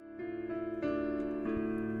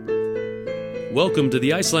Welcome to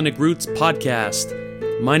the Icelandic Roots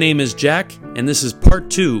podcast. My name is Jack, and this is part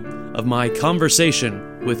 2 of my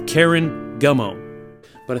conversation with Karen Gummo.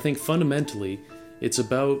 But I think fundamentally, it's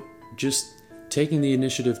about just taking the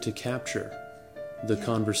initiative to capture the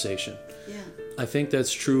conversation. Yeah. I think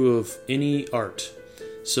that's true of any art.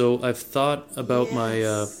 So I've thought about my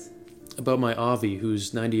Avi,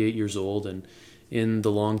 who's 98 years old and in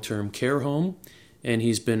the long-term care home, and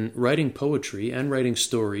he's been writing poetry and writing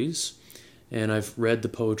stories. And I've read the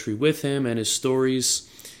poetry with him and his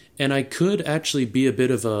stories. And I could actually be a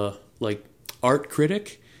bit of a, art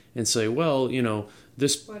critic and say, well,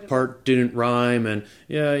 this part didn't rhyme and,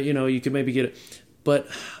 you could maybe get it. But,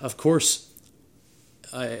 of course,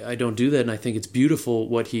 I don't do that. And I think it's beautiful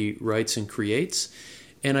what he writes and creates.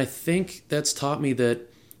 And I think that's taught me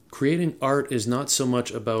that creating art is not so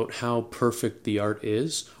much about how perfect the art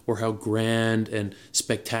is or how grand and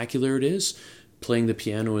spectacular it is. Playing the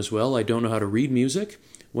piano as well. I don't know how to read music.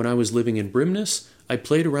 When I was living in Brimnes, I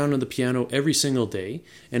played around on the piano every single day.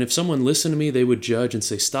 And if someone listened to me, they would judge and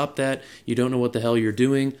say, stop that. You don't know what the hell you're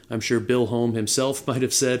doing. I'm sure Bill Holm himself might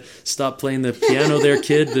have said, stop playing the piano there,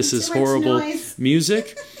 kid. This is horrible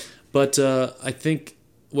music. But I think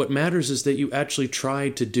what matters is that you actually try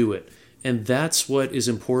to do it. And that's what is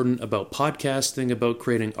important about podcasting, about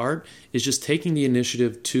creating art, is just taking the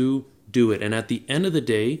initiative to do it. And at the end of the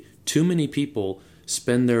day, too many people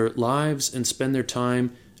spend their lives and spend their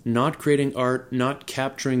time not creating art, not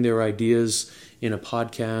capturing their ideas in a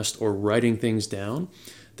podcast or writing things down,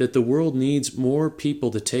 that the world needs more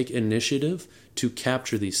people to take initiative to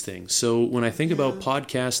capture these things. So when I think about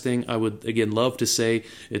podcasting, I would, again, love to say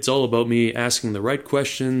it's all about me asking the right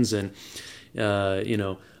questions and,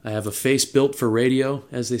 I have a face built for radio,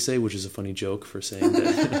 as they say, which is a funny joke for saying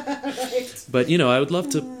that. Right. But, I would love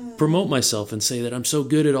to promote myself and say that I'm so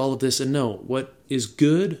good at all of this. And no, what is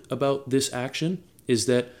good about this action is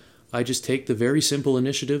that I just take the very simple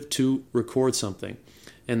initiative to record something.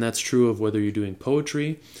 And that's true of whether you're doing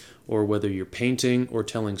poetry or whether you're painting or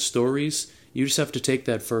telling stories. You just have to take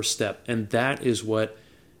that first step. And that is what,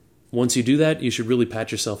 once you do that, you should really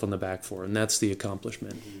pat yourself on the back for. And that's the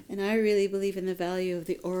accomplishment. And I really believe in the value of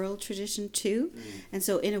the oral tradition too. And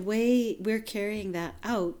so in a way, we're carrying that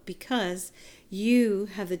out because you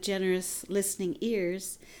have the generous listening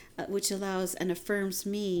ears, which allows and affirms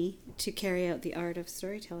me to carry out the art of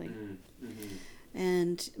storytelling. Mm-hmm.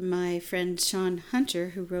 And my friend Sean Hunter,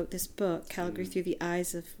 who wrote this book, Calgary Through the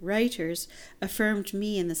Eyes of Writers, affirmed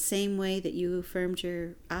me in the same way that you affirmed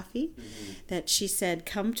your Afi, that she said,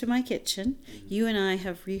 come to my kitchen. You and I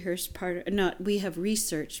have we have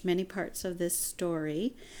researched many parts of this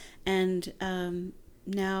story, and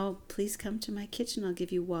now please come to my kitchen. I'll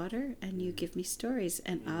give you water and you give me stories,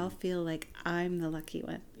 and I'll feel like I'm the lucky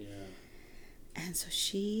one. Yeah. And so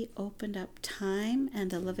she opened up time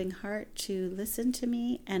and a loving heart to listen to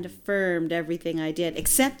me and affirmed everything I did,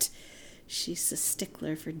 except she's a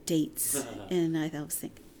stickler for dates. And I was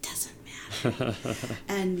thinking, doesn't matter.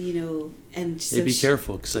 and so be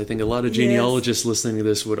careful, because I think a lot of genealogists listening to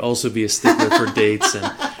this would also be a stickler for dates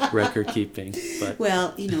and record keeping. But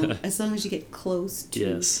well, as long as you get close to.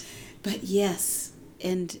 Yes. But yes,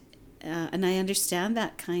 and I understand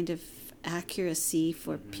that kind of accuracy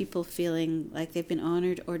for people feeling like they've been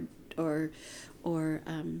honored or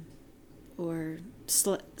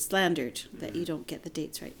slandered that you don't get the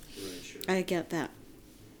dates right. Sure. I get that.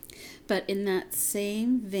 But in that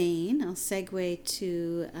same vein, I'll segue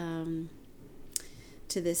to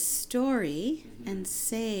this story and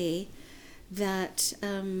say that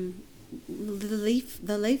the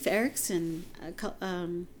Leif Erikson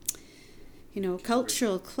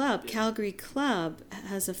cultural club, Calgary Club,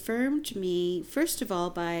 has affirmed me, first of all,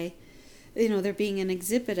 by, there being an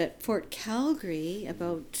exhibit at Fort Calgary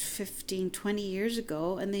about 15-20 years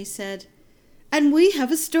ago, and they said, and we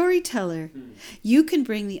have a storyteller. You can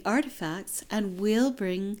bring the artifacts, and we'll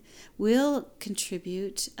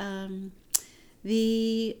contribute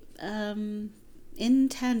the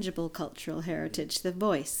intangible cultural heritage, the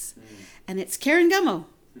voice. And it's Karen Gummo.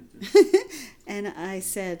 And I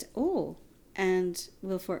said, oh, and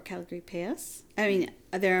will Fort Calgary pay us? I mean,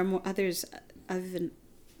 there are more others other than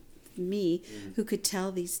me who could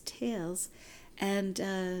tell these tales. And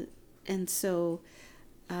so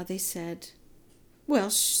they said, well,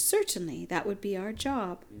 certainly, that would be our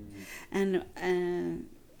job. And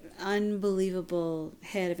unbelievable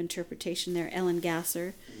head of interpretation there, Ellen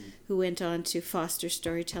Gasser, who went on to foster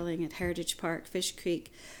storytelling at Heritage Park, Fish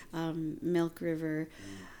Creek, Milk River.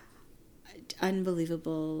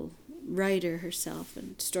 Unbelievable writer herself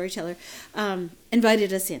and storyteller,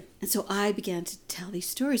 invited us in. And so I began to tell these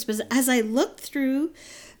stories. But as I looked through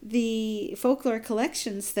the folklore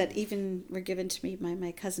collections that even were given to me by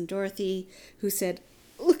my cousin Dorothy, who said,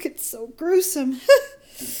 "Look, it's so gruesome.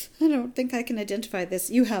 I don't think I can identify this.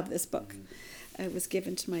 You have this book." It was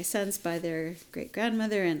given to my sons by their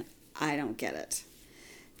great-grandmother, and I don't get it.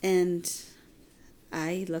 And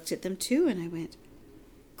I looked at them too, and I went,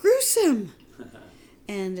 "Gruesome!"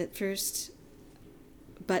 And at first,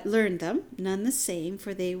 but learned them, none the same,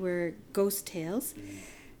 for they were ghost tales,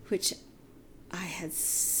 which I had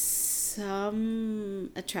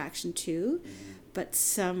some attraction to, but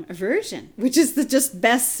some aversion, which is the just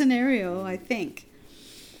best scenario, I think.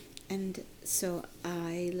 And so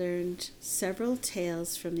I learned several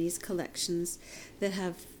tales from these collections that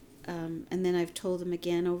have, and then I've told them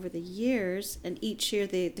again over the years, and each year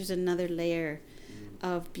there's another layer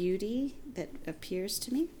of beauty that appears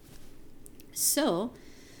to me. So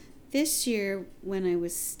this year, when I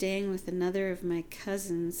was staying with another of my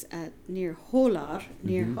cousins at near Holar,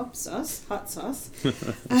 near Hot Sauce,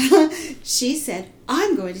 she said,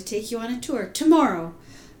 "I'm going to take you on a tour tomorrow.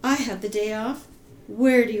 I have the day off.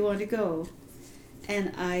 Where do you want to go?"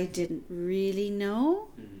 And I didn't really know,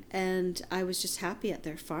 and I was just happy at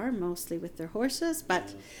their farm, mostly with their horses,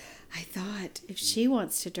 but I thought, if she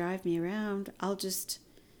wants to drive me around, I'll just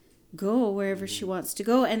go wherever she wants to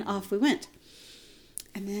go, and off we went.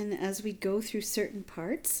 And then as we go through certain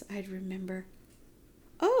parts, I'd remember,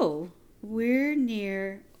 oh, we're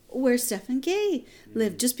near where Stephan Gay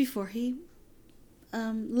lived just before he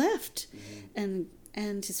left. And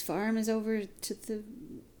his farm is over to the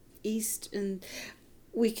east, and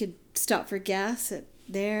we could stop for gas at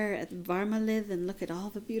Varmalith and look at all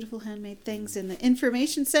the beautiful handmade things in the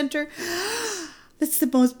information center. It's the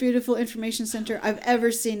most beautiful information center I've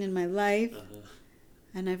ever seen in my life.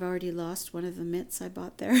 And I've already lost one of the mitts I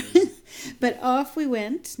bought there. But off we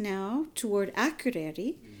went now toward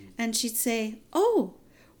Akureyri, and she'd say, "Oh,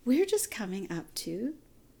 we're just coming up to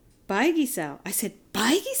Bægisá." I said,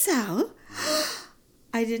 "Bægisá?"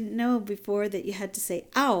 I didn't know before that you had to say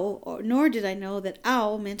 "ow," nor did I know that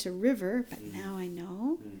 "ow" meant a river, but now I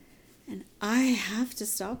know. And I have to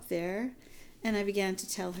stop there. And I began to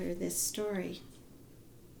tell her this story.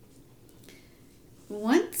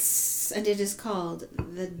 Once, and it is called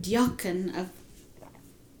the Deacon of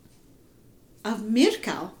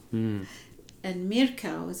Myrká. And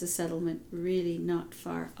Myrká was a settlement really not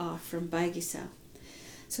far off from Bægisá.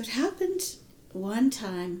 So it happened one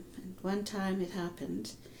time it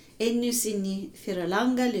happened. Einu sinni fyrir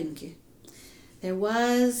langa lungu. There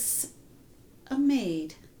was a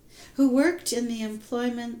maid who worked in the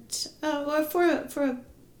employment for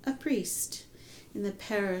a priest in the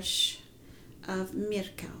parish of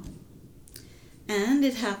Myrká. And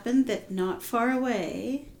it happened that not far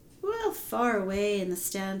away in the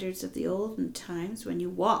standards of the olden times, when you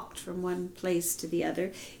walked from one place to the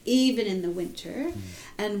other, even in the winter,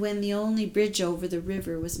 and when the only bridge over the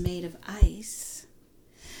river was made of ice,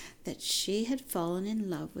 that she had fallen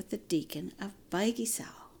in love with the deacon of Bægisá.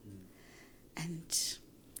 And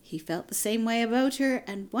he felt the same way about her,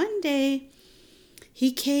 and one day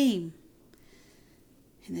he came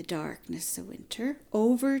in the darkness of winter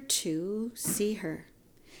over to see her.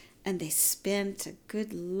 And they spent a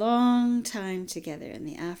good long time together in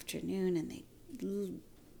the afternoon, and they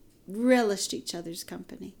relished each other's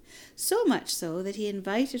company. So much so that he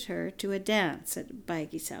invited her to a dance at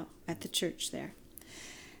Bægisá, at the church there.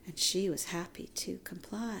 And she was happy to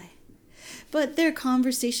comply. But their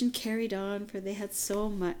conversation carried on, for they had so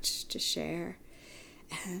much to share.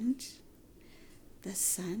 And the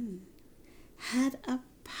sun had a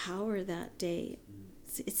power that day.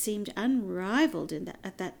 It seemed unrivaled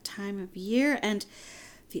at that time of year, and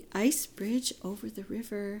the ice bridge over the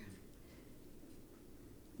river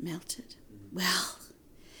melted. Well,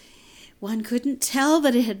 one couldn't tell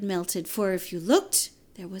that it had melted, for if you looked,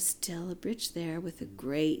 there was still a bridge there with a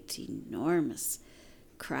great, enormous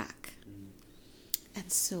crack.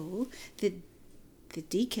 And so the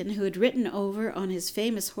deacon, who had ridden over on his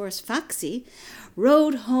famous horse Faxi,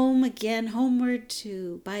 rode homeward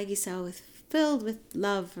to Bægisá filled with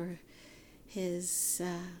love for his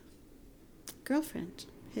girlfriend,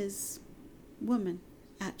 his woman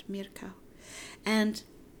at Myrká. And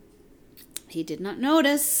he did not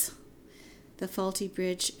notice the faulty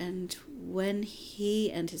bridge, and when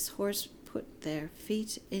he and his horse put their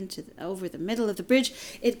feet over the middle of the bridge,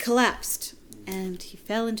 it collapsed, and he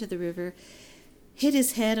fell into the river, hit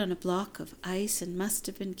his head on a block of ice, and must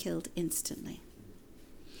have been killed instantly.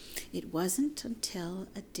 It wasn't until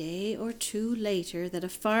a day or two later that a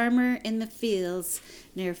farmer in the fields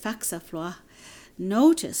near Faxaflois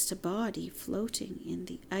noticed a body floating in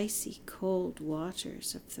the icy cold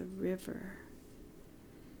waters of the river.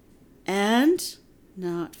 And,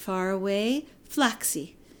 not far away,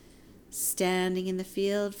 Flaxy, standing in the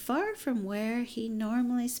field far from where he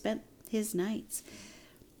normally spent his nights.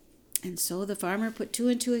 And so the farmer put two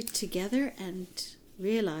and two together and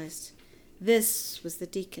realized this was the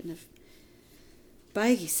Deacon of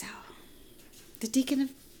Baigisau. The Deacon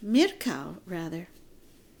of Myrká, rather.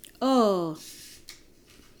 Oh,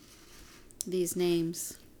 these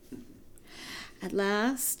names. At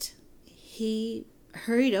last, he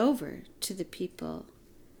hurried over to the people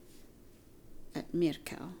at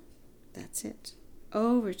Myrká. That's it.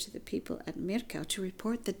 Over to the people at Myrká to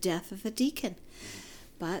report the death of the deacon.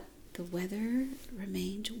 But the weather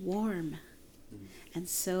remained warm. And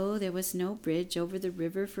so there was no bridge over the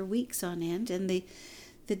river for weeks on end. And the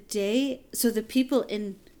people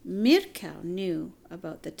in Myrká knew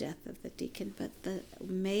about the death of the deacon, but the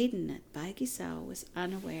maiden at Baigisau was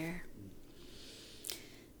unaware.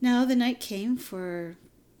 Now the night came for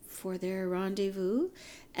their rendezvous,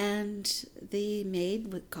 and the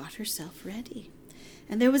maid got herself ready.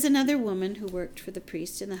 And there was another woman who worked for the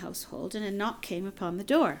priest in the household, and a knock came upon the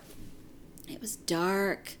door. It was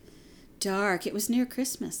dark. It was near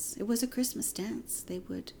Christmas. It was a Christmas dance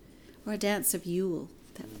or a dance of Yule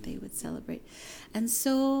that they would celebrate. And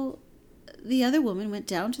so the other woman went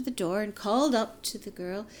down to the door and called up to the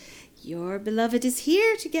girl, "Your beloved is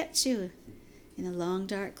here to get you," in a long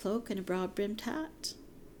dark cloak and a broad-brimmed hat.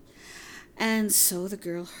 And so the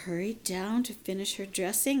girl hurried down to finish her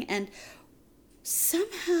dressing, and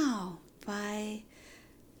somehow, by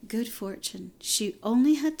good fortune, she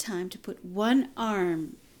only had time to put one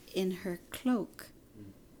arm in her cloak.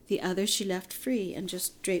 The other she left free and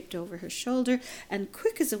just draped over her shoulder, and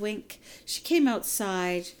quick as a wink, she came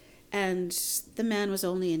outside, and the man was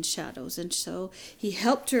only in shadows, and so he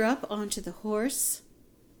helped her up onto the horse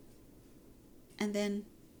and then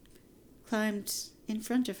climbed in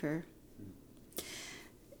front of her.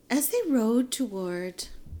 As they rode toward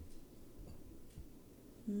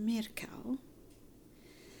Myrká,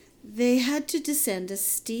 they had to descend a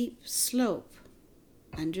steep slope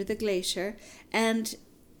under the glacier, and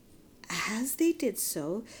as they did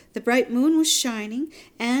so, the bright moon was shining,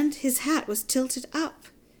 and his hat was tilted up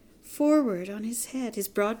forward on his head, his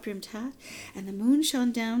broad-brimmed hat, and the moon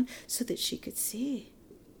shone down so that she could see.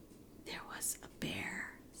 There was a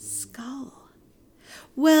bare skull.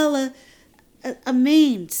 Well, a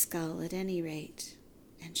maimed skull at any rate,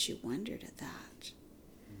 and she wondered at that.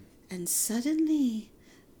 And suddenly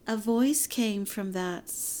a voice came from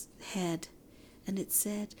that head, and it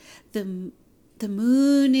said, the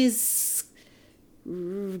moon is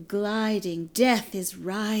gliding, death is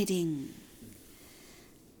riding.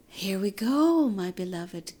 Here we go, my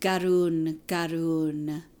beloved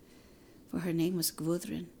Garún. For her name was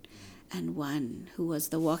Gudrun, and one who was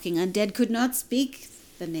the walking undead could not speak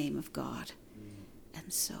the name of God.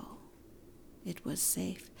 And so it was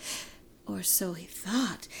safe, or so he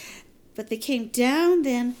thought. But they came down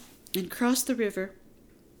then and crossed the river,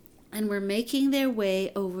 and were making their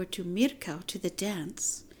way over to Myrká to the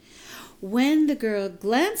dance, when the girl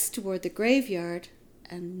glanced toward the graveyard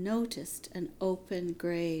and noticed an open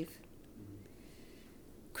grave.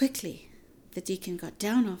 Quickly, the deacon got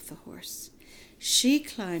down off the horse. She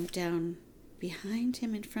climbed down behind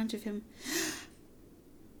him, in front of him,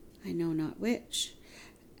 I know not which.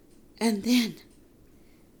 And then,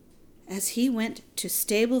 as he went to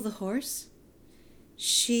stable the horse,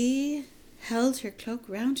 she held her cloak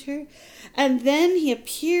round her, and then he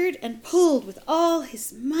appeared and pulled with all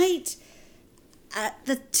his might at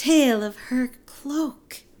the tail of her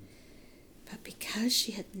cloak. But because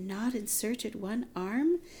she had not inserted one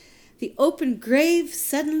arm, the open grave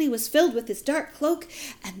suddenly was filled with his dark cloak,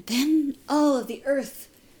 and then all of the earth,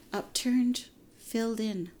 upturned, filled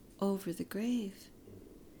in over the grave.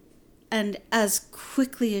 And as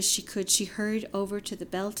quickly as she could, she hurried over to the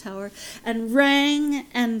bell tower and rang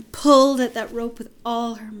and pulled at that rope with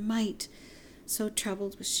all her might. So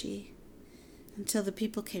troubled was she, until the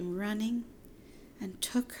people came running and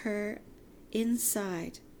took her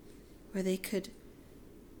inside, where they could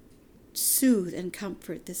soothe and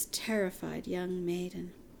comfort this terrified young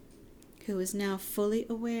maiden, who was now fully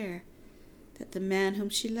aware that the man whom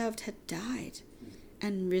she loved had died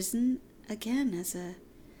and risen again as a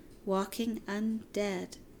walking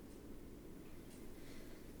undead.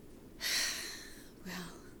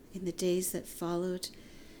 Well, in the days that followed,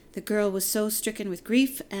 the girl was so stricken with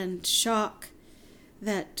grief and shock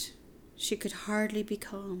that she could hardly be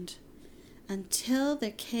calmed, until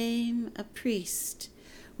there came a priest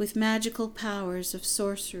with magical powers of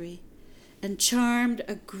sorcery and charmed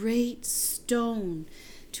a great stone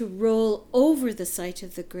to roll over the site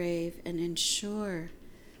of the grave and ensure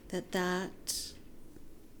that that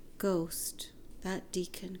ghost, that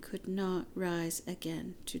Deacon, could not rise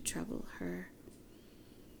again to trouble her.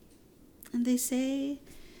 And they say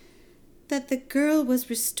that the girl was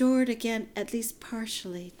restored again, at least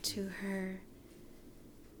partially, to her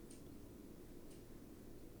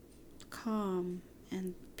calm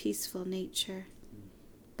and peaceful nature,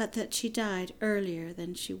 but that she died earlier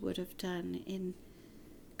than she would have done in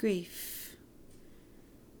grief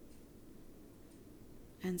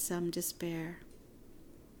and some despair.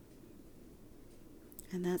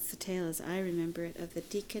 And that's the tale, as I remember it, of the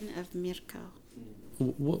Deacon of Myrká.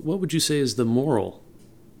 What would you say is the moral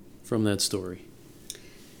from that story?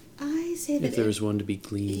 I say that if there's one to be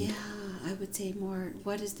gleaned. Yeah, I would say more,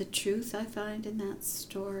 what is the truth I find in that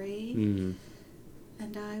story? Mm-hmm.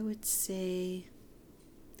 And I would say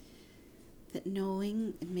that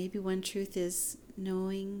knowing, maybe one truth is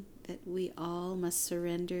knowing that we all must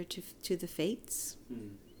surrender to the fates,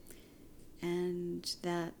 and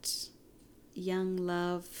that young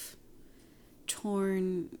love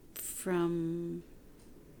torn from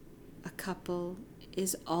a couple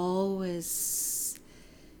is always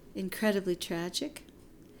incredibly tragic,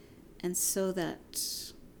 and so that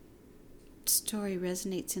story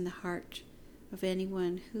resonates in the heart of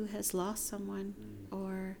anyone who has lost someone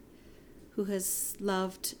or who has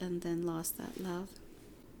loved and then lost that love.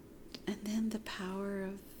 And then the power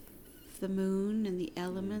of the moon and the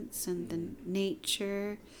elements and the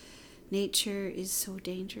nature. Nature is so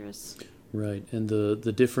dangerous. Right, and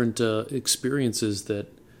the different experiences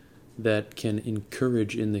that can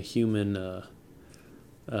encourage in the human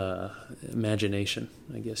imagination,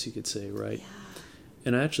 I guess you could say, right? Yeah.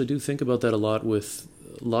 And I actually do think about that a lot with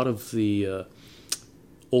a lot of the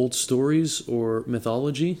old stories or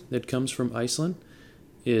mythology that comes from Iceland,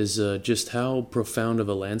 is just how profound of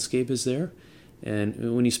a landscape is there.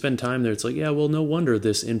 And when you spend time there, it's like, yeah, well, no wonder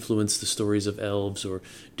this influenced the stories of elves or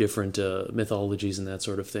different mythologies and that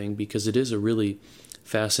sort of thing, because it is a really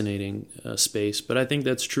fascinating space. But I think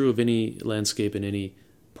that's true of any landscape in any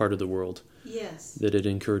part of the world. Yes. That it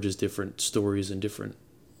encourages different stories and different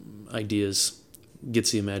ideas,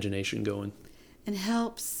 gets the imagination going. And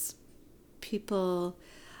helps people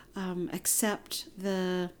accept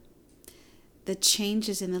the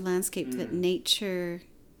changes in the landscape that nature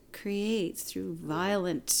creates through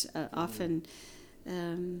violent, often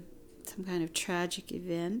some kind of tragic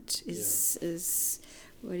event is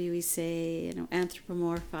what do we say?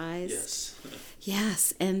 Anthropomorphized. Yes.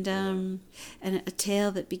 Yes, and a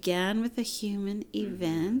tale that began with a human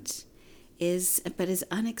event is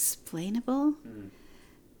unexplainable.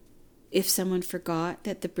 If someone forgot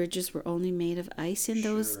that the bridges were only made of ice in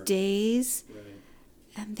those days,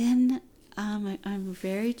 and then I'm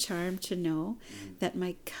very charmed to know that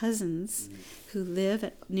my cousins who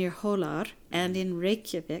live near Hólar and in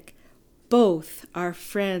Reykjavik both are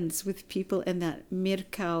friends with people in that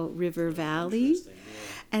Myrká River Valley.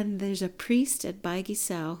 And there's a priest at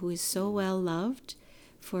Bægisá who is so well loved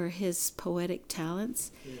for his poetic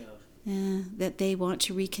talents that they want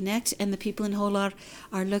to reconnect. And the people in Hólar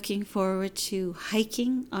are looking forward to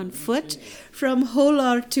hiking on foot from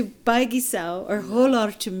Hólar to Bægisá or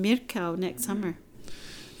Hólar to Myrká next summer.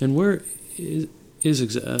 And where I'm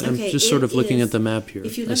just sort of looking at the map here.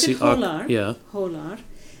 If you look at Hólar,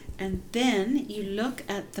 and then you look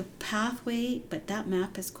at the pathway, but that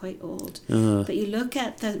map is quite old. But you look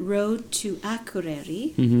at the road to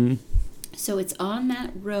Akureyri. So it's on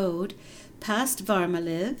that road, past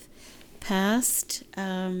Varmaliv, past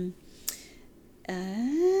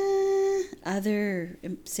other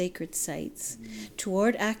sacred sites,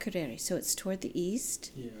 toward Akureyri. So it's toward the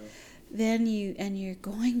east. Then you're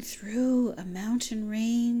going through a mountain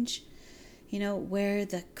range, where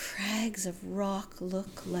the crags of rock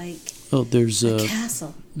look like there's a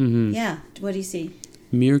castle. Yeah. What do you see?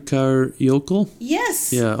 Myrká Jökull?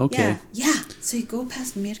 Yes. Yeah, okay. Yeah. So you go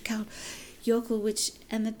past Myrká Jökull,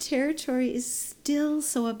 and the territory is still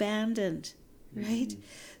so abandoned, right?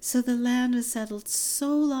 So the land was settled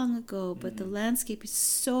so long ago, but the landscape is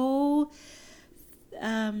so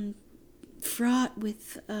fraught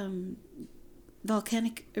with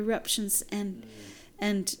volcanic eruptions and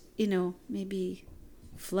maybe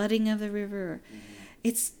flooding of the river.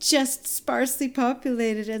 It's just sparsely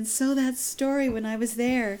populated, and so that story, when I was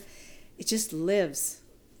there, it just lives.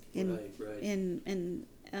 I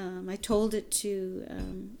told it to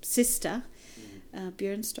Sista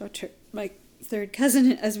Björnsdottir, my third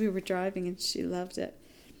cousin as we were driving, and she loved it.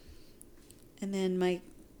 And then my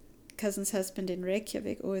cousin's husband in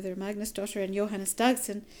Reykjavik, Oiður Magnusdóttir and Johannes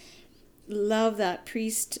Dagson, love that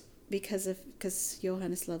priest because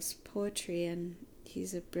Johannes loves poetry and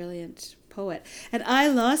he's a brilliant poet. And I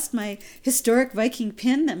lost my historic Viking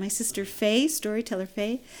pin that my sister Faye, storyteller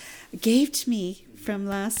Faye, gave to me from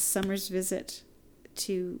last summer's visit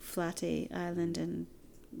to Flatey Island and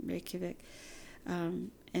Reykjavik.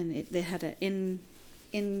 And they had an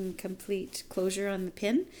incomplete closure on the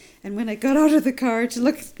pin. And when I got out of the car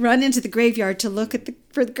to run into the graveyard to look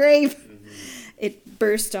for the grave, it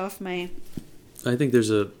burst off my I think there's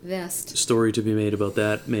a vest. Story to be made about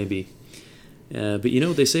that, maybe. But you know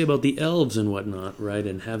what they say about the elves and whatnot, right?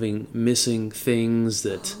 And having missing things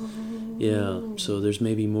that... Oh. Yeah, so there's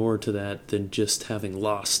maybe more to that than just having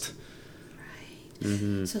lost. Right.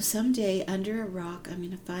 Mm-hmm. So someday, under a rock, I'm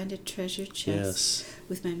going to find a treasure chest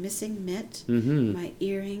with my missing mitt, my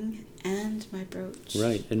earring, and my brooch.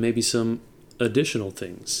 Right, and maybe some additional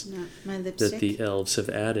things my lipstick. that the elves have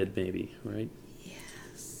added, maybe, right?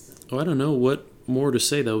 Yes. Oh, I don't know what more to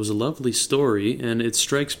say. That was a lovely story, and it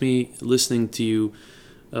strikes me, listening to you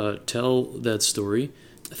tell that story,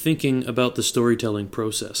 thinking about the storytelling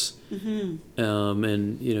process.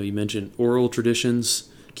 And, you mentioned oral traditions,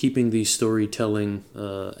 keeping the storytelling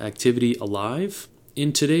activity alive.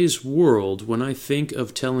 In today's world, when I think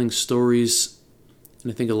of telling stories,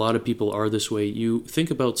 and I think a lot of people are this way, you think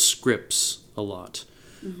about scripts a lot.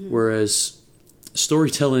 Whereas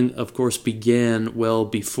storytelling, of course, began well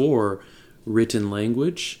before written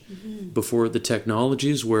language, before the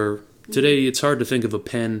technologies where today it's hard to think of a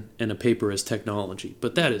pen and a paper as technology,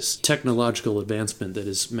 but that is technological advancement that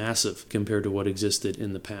is massive compared to what existed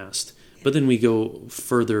in the past. But then we go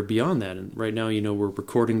further beyond that, and right now, we're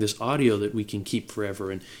recording this audio that we can keep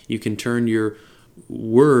forever, and you can turn your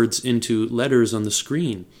words into letters on the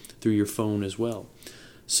screen through your phone as well.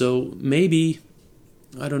 So maybe,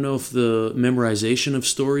 I don't know if the memorization of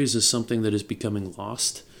stories is something that is becoming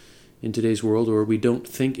lost in today's world, or we don't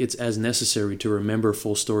think it's as necessary to remember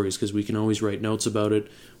full stories because we can always write notes about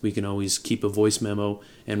it, we can always keep a voice memo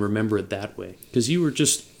and remember it that way. Because you were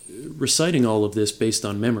just reciting all of this based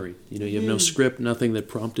on memory. You have no script, nothing that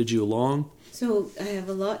prompted you along. So I have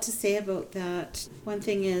a lot to say about that. One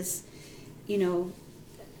thing is,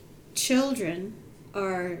 children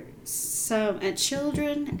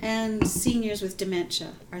and seniors with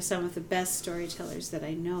dementia are some of the best storytellers that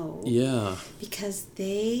I know. Yeah. Because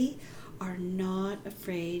they are not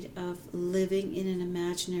afraid of living in an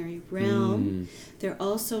imaginary realm. They're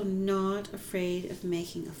also not afraid of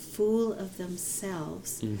making a fool of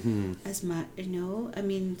themselves as much, I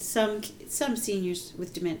mean, some seniors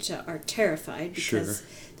with dementia are terrified because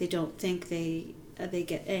they don't think they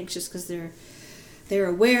get anxious because they're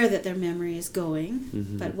aware that their memory is going.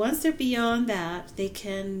 But once they're beyond that, they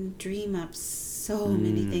can dream up so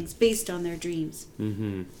many things based on their dreams.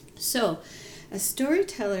 So a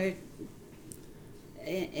storyteller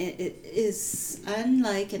it is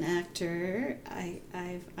unlike an actor.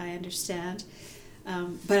 I understand,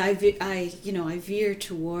 but I veer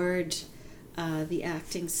toward the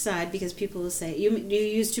acting side because people will say you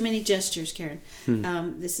use too many gestures, Karen.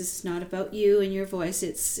 This is not about you and your voice.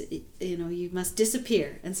 It's you must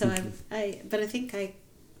disappear, and so but I think I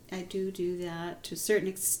do that to a certain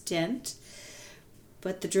extent.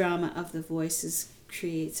 But the drama of the voices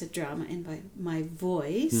creates a drama in my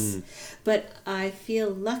voice. But I feel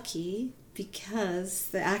lucky because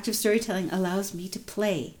the act of storytelling allows me to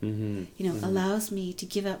play. Allows me to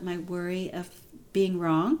give up my worry of being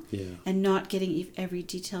wrong and not getting every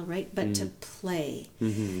detail right, but to play.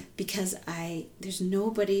 Because there's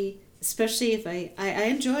nobody, especially if I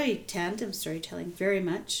enjoy tandem storytelling very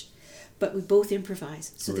much, but we both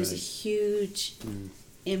improvise. So there's a huge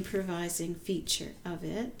improvising feature of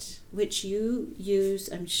it, which you use,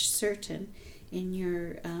 I'm certain, in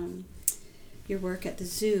your work at the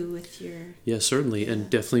zoo with your... Yeah, certainly,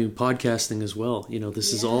 and definitely podcasting as well.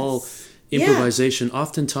 This is all improvisation.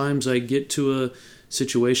 Oftentimes I get to a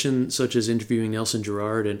situation such as interviewing Nelson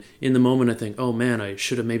Gerard, and in the moment I think, oh man, I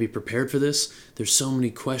should have maybe prepared for this. There's so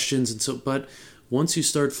many questions, but once you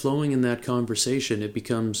start flowing in that conversation, it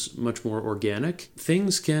becomes much more organic.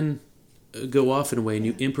 Things can go off in a way, and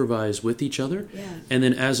you improvise with each other. And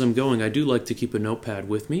then as I'm going, I do like to keep a notepad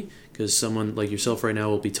with me, because someone like yourself right now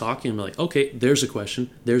will be talking and be like, okay, there's a question.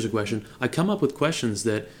 I come up with questions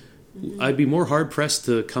that I'd be more hard pressed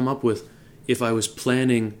to come up with if I was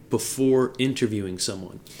planning before interviewing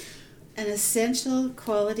someone. An essential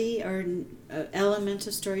quality or element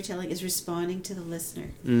of storytelling is responding to the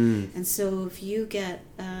listener. And so if you get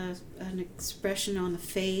an expression on the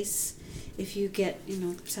face if you get,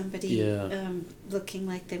 somebody Yeah. looking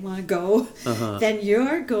like they want to go, Uh-huh. then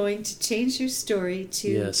you're going to change your story to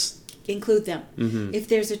Yes. include them. Mm-hmm. If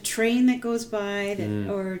there's a train that goes by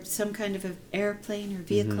or some kind of an airplane or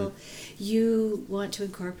vehicle, you want to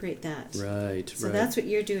incorporate that. Right. So right. that's what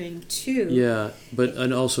you're doing too. Yeah,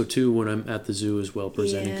 and also too when I'm at the zoo as well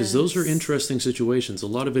presenting, because those are Yes. interesting situations. A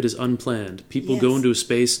lot of it is unplanned. People go Yes. into a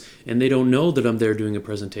space and they don't know that I'm there doing a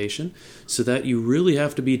presentation, so that you really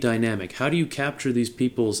have to be dynamic. How do you capture these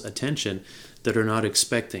people's attention that are not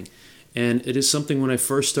expecting? And it is something when I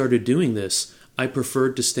first started doing this, I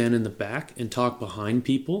preferred to stand in the back and talk behind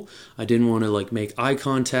people. I didn't want to make eye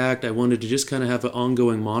contact. I wanted to just kind of have an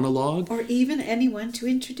ongoing monologue. Or even anyone to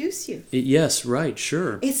introduce you. Yes, right,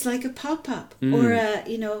 sure. It's like a pop-up or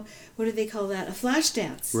what do they call that? A flash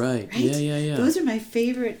dance. Right. Yeah. Those are my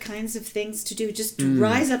favorite kinds of things to do. Just to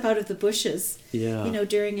rise up out of the bushes. Yeah.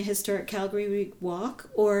 During a historic Calgary week walk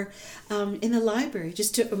or in the library,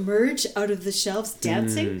 just to emerge out of the shelves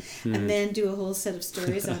dancing and then do a whole set of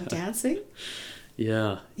stories on dancing.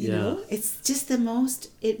 Yeah. It's just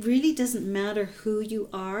it really doesn't matter who you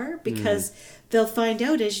are because they'll find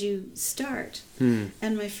out as you start.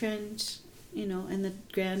 And my friend, and the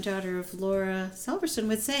granddaughter of Laura Salverson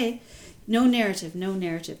would say, no narrative,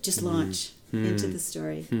 just launch into the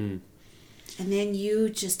story. And then you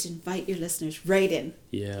just invite your listeners right in.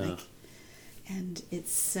 Yeah. And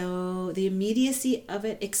it's so, the immediacy of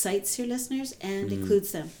it excites your listeners and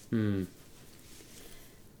includes them.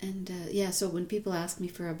 And so when people ask me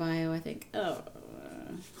for a bio, I think,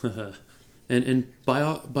 And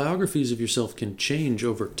biographies of yourself can change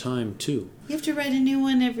over time too. You have to write a new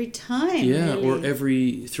one every time. Yeah,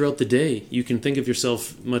 really. or throughout the day. You can think of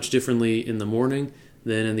yourself much differently in the morning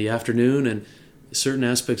than in the afternoon, and certain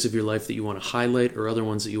aspects of your life that you want to highlight or other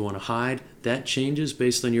ones that you want to hide, that changes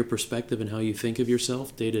based on your perspective and how you think of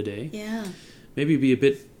yourself day to day. Yeah. Maybe it'd be a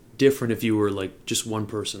bit different if you were just one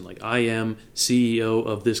person, I am CEO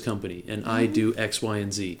of this company and I do X, Y,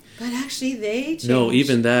 and Z. But actually they change. No,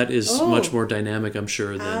 even that is much more dynamic, I'm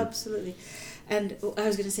sure. Absolutely. And I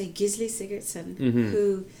was going to say Gisli Sigurdsson,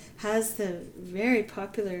 who has the very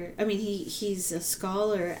popular, he's a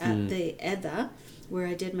scholar at the Edda, where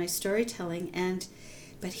I did my storytelling,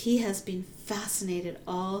 but he has been fascinated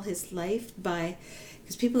all his life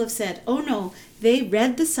because people have said, oh no, they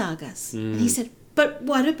read the sagas. And he said, but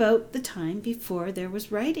what about the time before there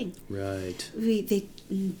was writing? Right. They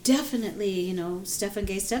definitely,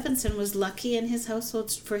 Stephan Stephansson was lucky in his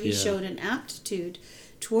household for he showed an aptitude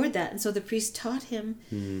toward that. And so the priest taught him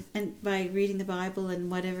and by reading the Bible and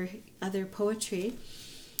whatever other poetry.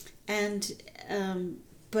 And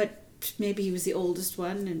but maybe he was the oldest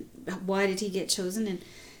one, and why did he get chosen?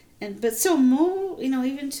 But so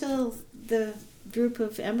even till the group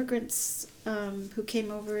of immigrants who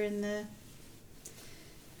came over in the,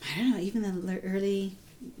 I don't know, even the early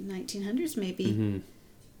 1900s maybe,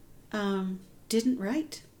 didn't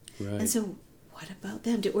write. Right. And so what about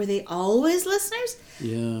them? Were they always listeners?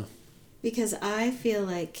 Yeah. Because I feel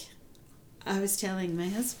like I was telling my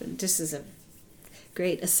husband, this is a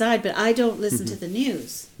great aside, but I don't listen to the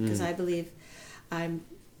news because I believe I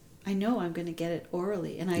know I'm going to get it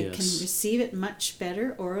orally, and I can receive it much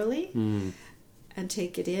better orally and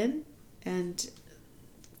take it in and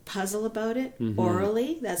puzzle about it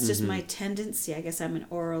orally. That's just my tendency. I guess I'm an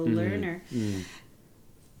oral learner.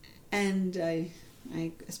 And I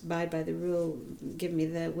abide by the rule, give me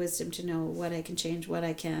the wisdom to know what I can change, what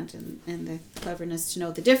I can't, and the cleverness to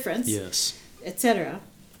know the difference, etc.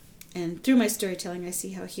 And through my storytelling, I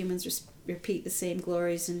see how humans repeat the same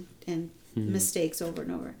glories and mistakes over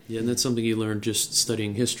and over. Yeah, and that's something you learn just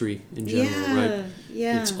studying history in general, right?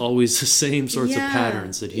 Yeah. It's always the same sorts of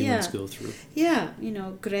patterns that humans go through. Yeah,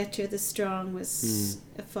 Grettir the Strong was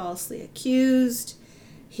falsely accused.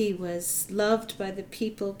 He was loved by the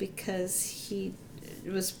people because he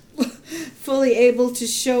was fully able to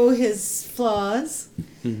show his flaws,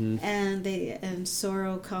 and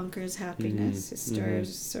sorrow conquers happiness.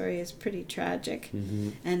 His story is pretty tragic,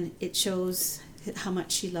 and it shows how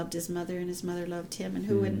much he loved his mother and his mother loved him, and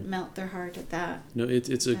who wouldn't melt their heart at that. No,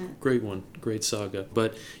 it's a great one, great saga.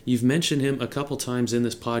 But you've mentioned him a couple times in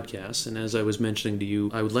this podcast, and as I was mentioning to you,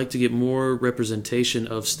 I would like to get more representation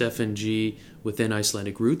of Stephan G within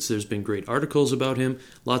Icelandic Roots. There's been great articles about him,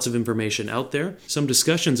 lots of information out there, some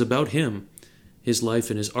discussions about him, his life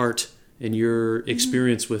and his art, and your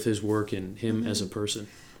experience with his work and him as a person.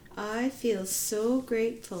 I feel so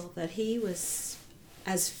grateful that he was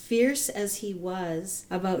as fierce as he was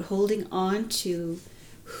about holding on to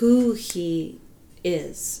who he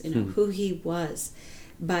is, who he was,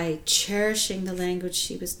 by cherishing the language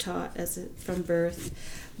she was taught from birth,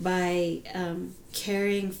 by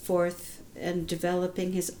carrying forth and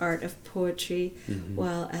developing his art of poetry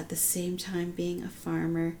while at the same time being a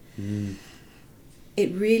farmer.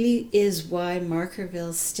 It really is why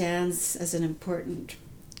Markerville stands as an important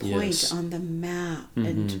point on the map,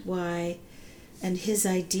 and his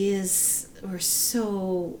ideas were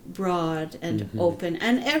so broad and open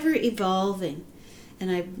and ever evolving. And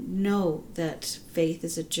I know that faith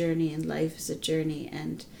is a journey and life is a journey,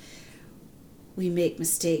 and we make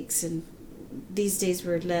mistakes, and these days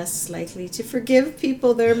we're less likely to forgive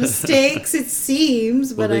people their mistakes, it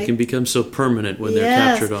seems. Well, they can become so permanent when they're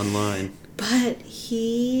captured online. But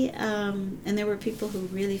he, and there were people who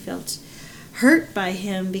really felt hurt by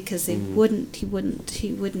him because he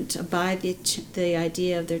wouldn't abide the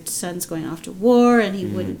idea of their sons going off to war, and he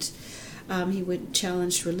wouldn't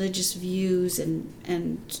challenge religious views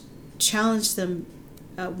and challenge them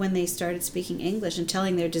when they started speaking English and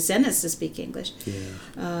telling their descendants to speak English.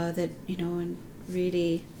 And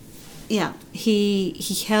really,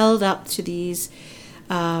 he held up to these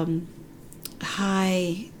high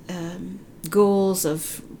goals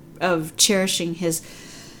of cherishing his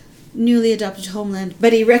newly adopted homeland,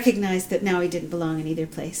 but he recognized that now he didn't belong in either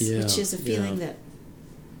place, which is a feeling that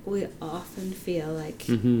we often feel like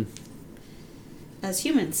as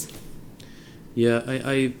humans. Yeah,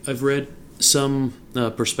 I've read some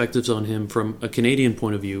perspectives on him from a Canadian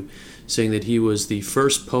point of view, saying that he was the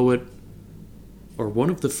first poet, or one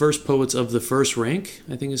of the first poets of the first rank,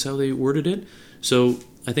 I think is how they worded it. So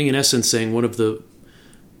I think in essence saying one of the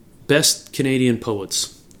best Canadian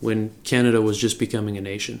poets when Canada was just becoming a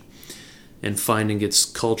nation and finding its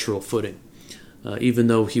cultural footing, even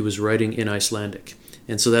though he was writing in Icelandic.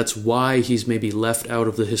 And so that's why he's maybe left out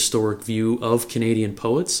of the historic view of Canadian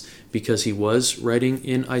poets, because he was writing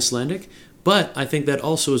in Icelandic. But I think that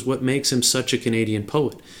also is what makes him such a Canadian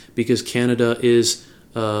poet, because Canada is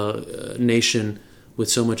a nation with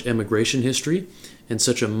so much emigration history and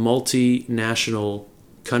such a multinational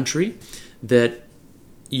country that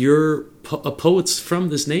poets from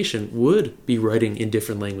this nation would be writing in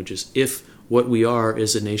different languages if what we are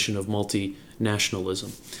is a nation of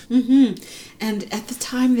multinationalism. And at the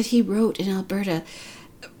time that he wrote in Alberta,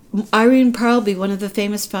 Irene Parlby, one of the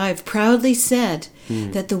famous five, proudly said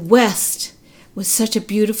that the West was such a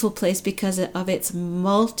beautiful place because of its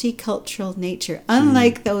multicultural nature,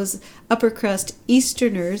 unlike those upper crust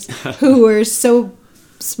Easterners who were so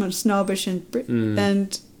snobbish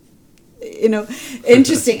and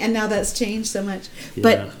interesting. And now that's changed so much.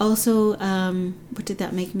 But also, what did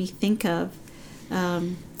that make me think of?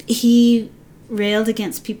 He railed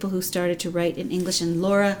against people who started to write in English, and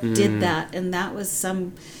Laura did that, and that was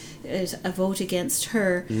a vote against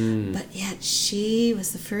her. But yet she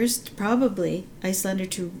was the first, probably, Icelander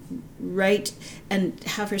to write and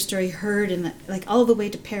have her story heard in all the way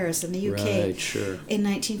to Paris in the UK in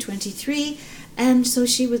 1923. And so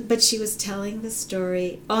she was telling the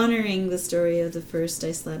story, honoring the story of the first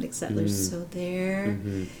Icelandic settlers. So there,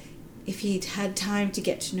 if he'd had time to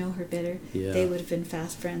get to know her better, they would have been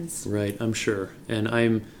fast friends. Right, I'm sure. And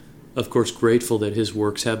I'm, of course, grateful that his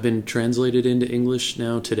works have been translated into English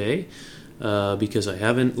now today, because I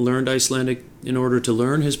haven't learned Icelandic in order to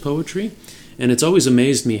learn his poetry. And it's always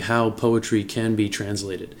amazed me how poetry can be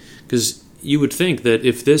translated. Because you would think that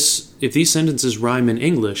if these sentences rhyme in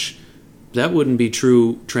English, that wouldn't be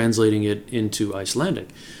true translating it into Icelandic.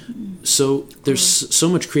 So there's so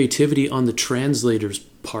much creativity on the translator's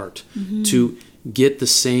part to get the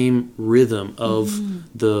same rhythm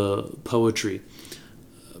of the poetry.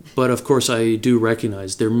 But of course I do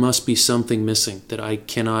recognize there must be something missing that I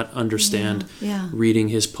cannot understand reading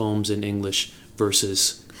his poems in English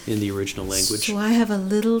versus in the original language. So I have a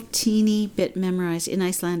little teeny bit memorized in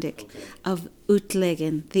Icelandic of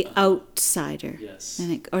utlegin, the outsider,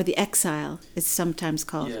 or the exile, it's sometimes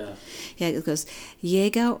called. It goes,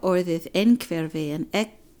 Ég á orðið einhverfi en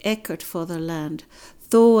ekkert fóðurland,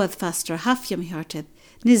 þó að fastra hafjam hjartað,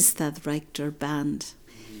 nistað ræktur band.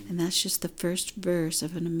 And that's just the first verse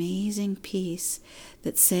of an amazing piece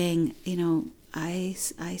that's saying, I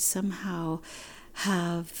somehow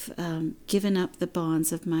have given up the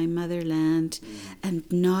bonds of my motherland and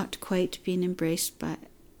not quite been embraced by,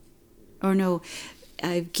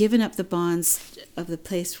 I've given up the bonds of the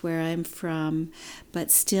place where I'm from,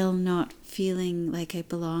 but still not feeling like I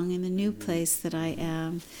belong in the new place that I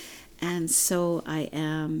am. And so I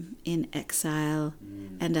am in exile,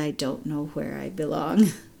 and I don't know where I belong.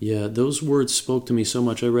 Yeah, those words spoke to me so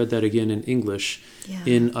much. I read that again in English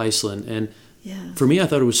in Iceland. And for me, I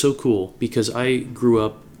thought it was so cool because I grew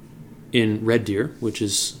up in Red Deer, which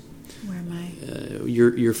is where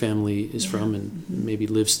your family is from, and maybe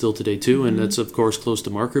lives still today too, and that's of course close to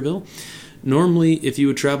Markerville. Normally, if you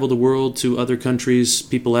would travel the world to other countries,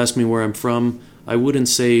 people ask me where I'm from, I wouldn't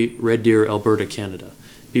say Red Deer, Alberta, Canada.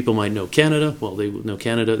 People might know Canada, well, they know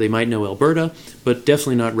Canada, they might know Alberta, but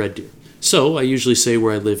definitely not Red Deer. So I usually say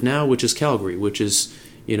where I live now, which is Calgary, which is,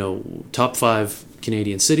 top 5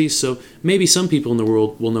 Canadian cities, so maybe some people in the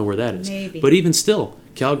world will know where that is. Maybe. But even still,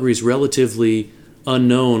 Calgary is relatively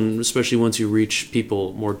unknown, especially once you reach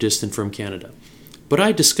people more distant from Canada. But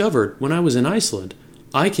I discovered when I was in Iceland,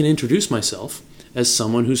 I can introduce myself as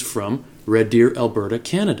someone who's from Red Deer, Alberta,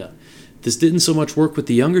 Canada. This didn't so much work with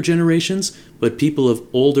the younger generations, but people of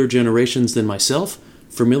older generations than myself,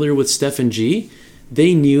 familiar with Stephan G.,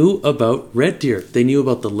 they knew about Red Deer. They knew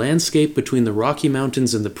about the landscape between the Rocky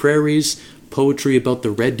Mountains and the prairies, poetry about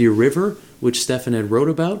the Red Deer River, which Stephan had wrote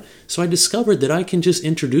about. So I discovered that I can just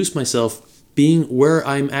introduce myself being where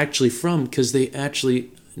I'm actually from, because they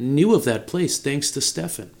actually knew of that place thanks to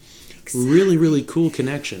Stephan. Exactly. Really, really cool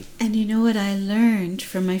connection. And you know what I learned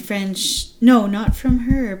from my friend, no, not from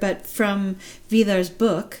her, but from Vidar's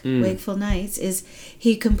book, Wakeful Nights, is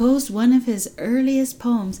he composed one of his earliest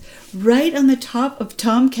poems right on the top of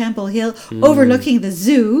Tom Campbell Hill, overlooking the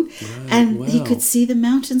zoo, and he could see the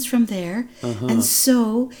mountains from there. And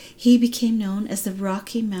so he became known as the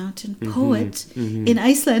Rocky Mountain Poet in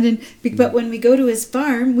Iceland. But when we go to his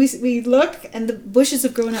farm, we look, and the bushes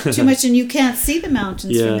have grown up too much, and you can't see the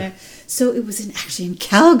mountains from there. So it was actually in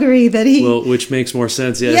Calgary that he... Well, which makes more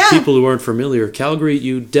sense. Yeah, people who aren't familiar, Calgary,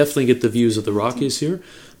 you definitely get the views of the Rockies here.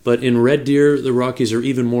 But in Red Deer, the Rockies are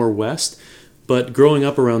even more west. But growing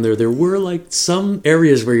up around there were some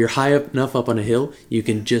areas where you're high enough up on a hill, you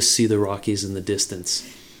can just see the Rockies in the distance.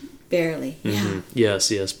 Barely, yeah.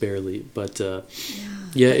 Yes, barely. But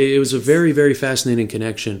it was a very, very fascinating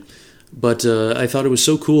connection. But I thought it was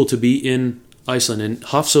so cool to be in Iceland, and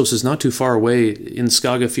Hofsós is not too far away. In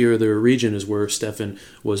Skagafjörður, the region is where Stephan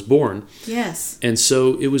was born. Yes. And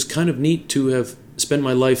so it was kind of neat to have spent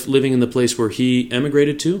my life living in the place where he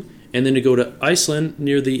emigrated to, and then to go to Iceland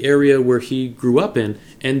near the area where he grew up in,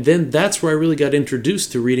 and then that's where I really got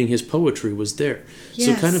introduced to reading his poetry, was there.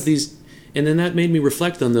 Yes. So kind of these, and then that made me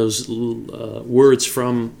reflect on those words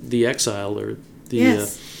from the exile, or the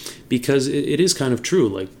because it is kind of true,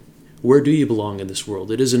 like, where do you belong in this world?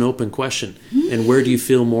 It is an open question. And where do you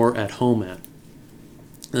feel more at home at?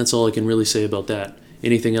 That's all I can really say about that.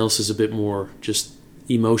 Anything else is a bit more just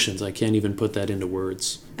emotions. I can't even put that into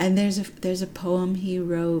words. And there's a poem he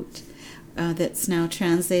wrote that's now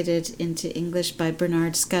translated into English by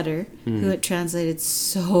Bernard Scudder, who had translated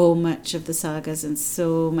so much of the sagas and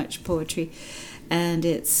so much poetry. And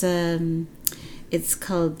I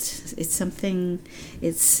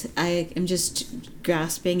am just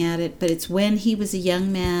grasping at it, but it's when he was a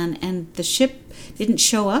young man and the ship didn't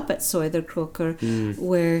show up at Sauðárkrókur,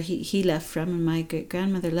 where he left from and my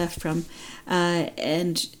great-grandmother left from,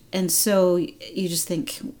 and so you just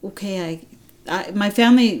think, okay, my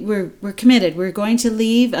family, we're committed, we're going to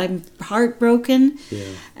leave, I'm heartbroken,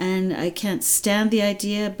 and I can't stand the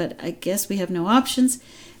idea, but I guess we have no options.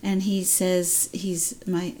 And he says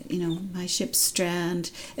my ship's strand,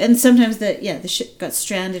 and sometimes the ship got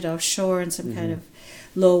stranded offshore in some kind of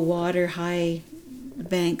low water, high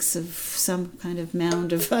banks of some kind of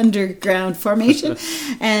mound of underground formation,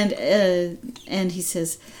 and he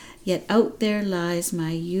says, yet out there lies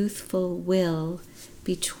my youthful will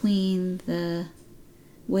between the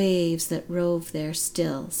waves that rove there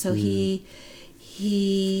still. So he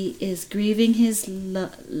is grieving his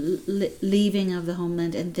leaving of the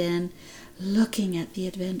homeland, and then looking at the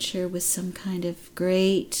adventure with some kind of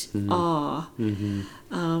great awe.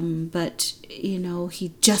 But,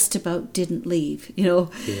 he just about didn't leave,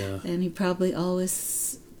 and he probably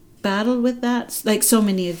always battled with that, like so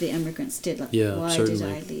many of the immigrants did. Why certainly. Did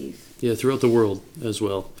I leave? Yeah, throughout the world as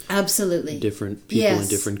well. Absolutely. Different people in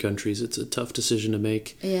different countries. It's a tough decision to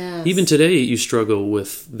make. Yes. Even today, you struggle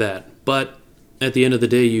with that. But at the end of the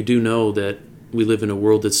day, you do know that we live in a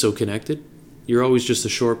world that's so connected. You're always just a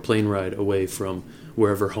short plane ride away from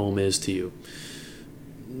wherever home is to you.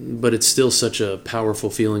 But it's still such a powerful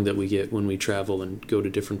feeling that we get when we travel and go to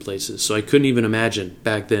different places. So I couldn't even imagine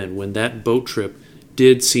back then when that boat trip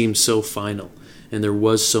did seem so final, and there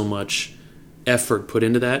was so much effort put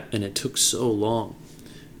into that, and it took so long.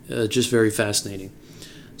 Just very fascinating.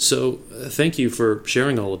 So thank you for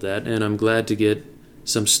sharing all of that, and I'm glad to get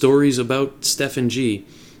some stories about Stephan G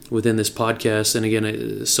within this podcast. And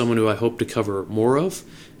again, someone who I hope to cover more of,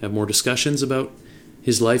 have more discussions about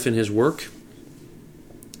his life and his work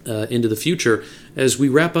into the future. As we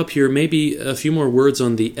wrap up here, maybe a few more words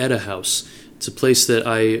on the Edda House. It's a place that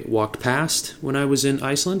I walked past when I was in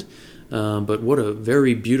Iceland, but what a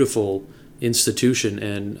very beautiful institution,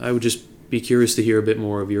 and I would just be curious to hear a bit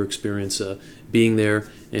more of your experience being there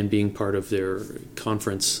and being part of their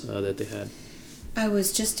conference that they had. I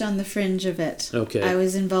was just on the fringe of it. Okay. I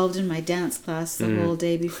was involved in my dance class the whole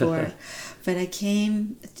day before. But I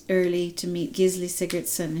came early to meet Gisli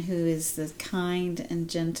Sigurdsson, who is the kind and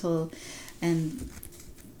gentle and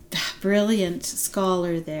brilliant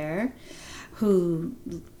scholar there, who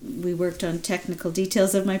we worked on technical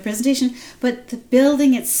details of my presentation. But the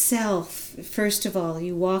building itself, first of all,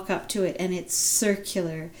 you walk up to it and it's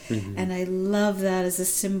circular. And I love that as a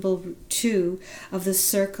symbol too of the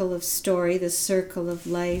circle of story, the circle of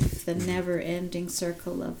life, the never-ending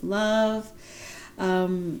circle of love.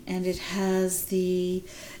 And it has the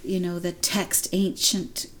text,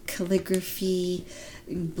 ancient calligraphy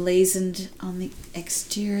emblazoned on the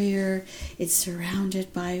exterior. It's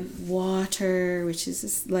surrounded by water, which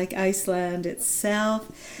is like Iceland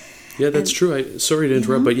itself. Yeah, that's true. Sorry to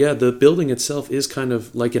interrupt, but yeah, the building itself is kind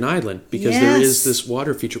of like an island because there is this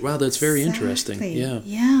water feature. Wow, that's very interesting. Yeah.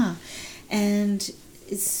 Yeah. And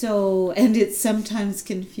it's sometimes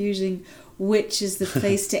confusing which is the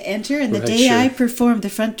place to enter. And the day I performed, the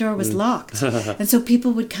front door was locked. And so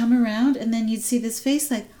people would come around and then you'd see this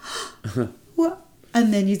face like, what?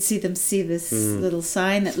 And then you'd see them see this little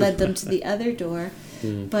sign that led them to the other door.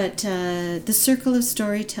 But the circle of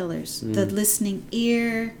storytellers, the listening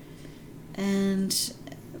ear, and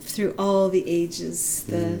through all the ages,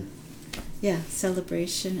 the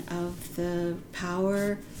celebration of the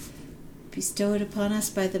power bestowed upon us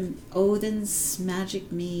by the Odin's magic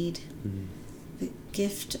mead, the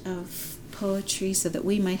gift of poetry, so that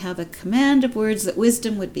we might have a command of words, that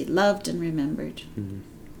wisdom would be loved and remembered.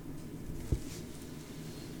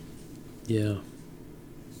 Yeah.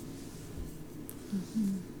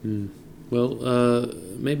 Well,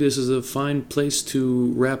 maybe this is a fine place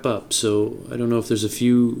to wrap up. So I don't know if there's a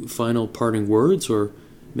few final parting words or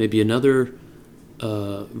maybe another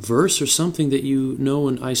verse or something that you know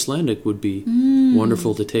in Icelandic would be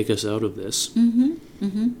wonderful to take us out of this.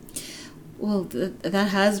 Well, that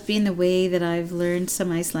has been the way that I've learned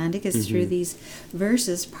some Icelandic, is through these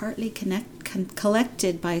verses, partly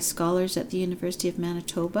collected by scholars at the University of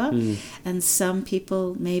Manitoba, and some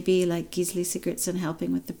people maybe like Gisli Sigurdsson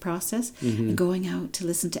helping with the process, and going out to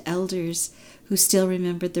listen to elders who still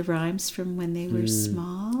remembered the rhymes from when they were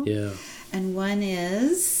small. Yeah. And one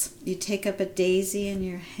is, you take up a daisy in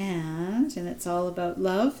your hand, and it's all about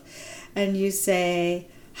love, and you say,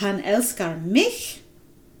 "Han älskar mich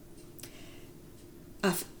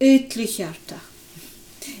af ytlig hjärta,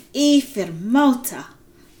 I förmåta,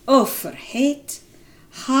 oförhet,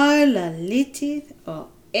 hela litid och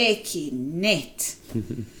ekinhet."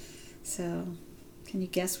 So, can you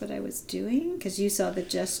guess what I was doing? Because you saw the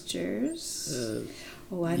gestures.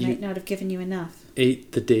 I might not have given you enough.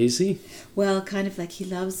 Ate the daisy? Well, kind of like he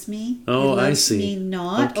loves me. Oh, he loves I see. Me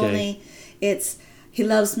not. Okay. Only it's he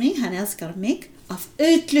loves me, han älskar mig, av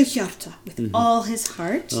ytlig hjärta, with all his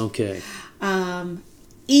heart. Okay.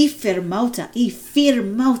 I firmota,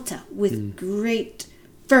 with great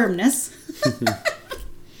firmness.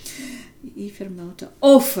 I firmota,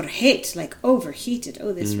 oförhet, like overheated.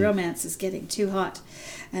 Oh, this romance is getting too hot.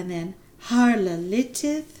 And then harla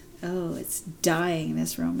litid. Oh, it's dying,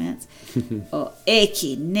 this romance. Oh,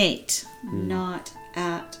 ekinhet, not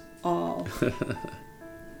at all.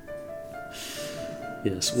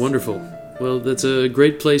 Yes, wonderful. Well, that's a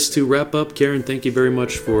great place to wrap up. Karen, thank you very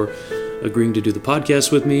much for agreeing to do the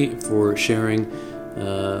podcast with me, for sharing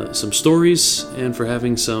some stories, and for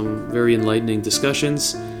having some very enlightening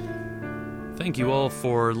discussions. Thank you all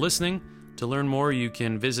for listening. To learn more, you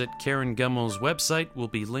can visit Karen Gummo's website. Will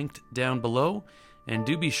be linked down below. And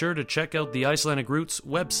do be sure to check out the Icelandic Roots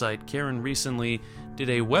website. Karen recently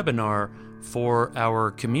did a webinar for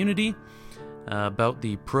our community about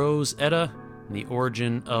the Prose Edda and the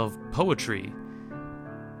origin of poetry.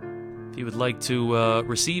 If you would like to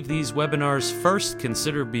receive these webinars first,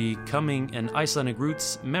 consider becoming an Icelandic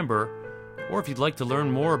Roots member. Or if you'd like to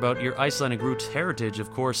learn more about your Icelandic Roots heritage,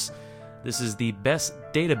 of course, this is the best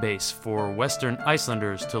database for Western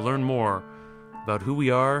Icelanders to learn more about who we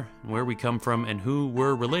are, where we come from, and who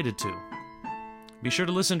we're related to. Be sure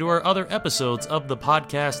to listen to our other episodes of the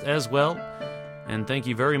podcast as well. And thank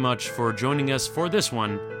you very much for joining us for this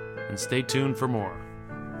one, and stay tuned for more.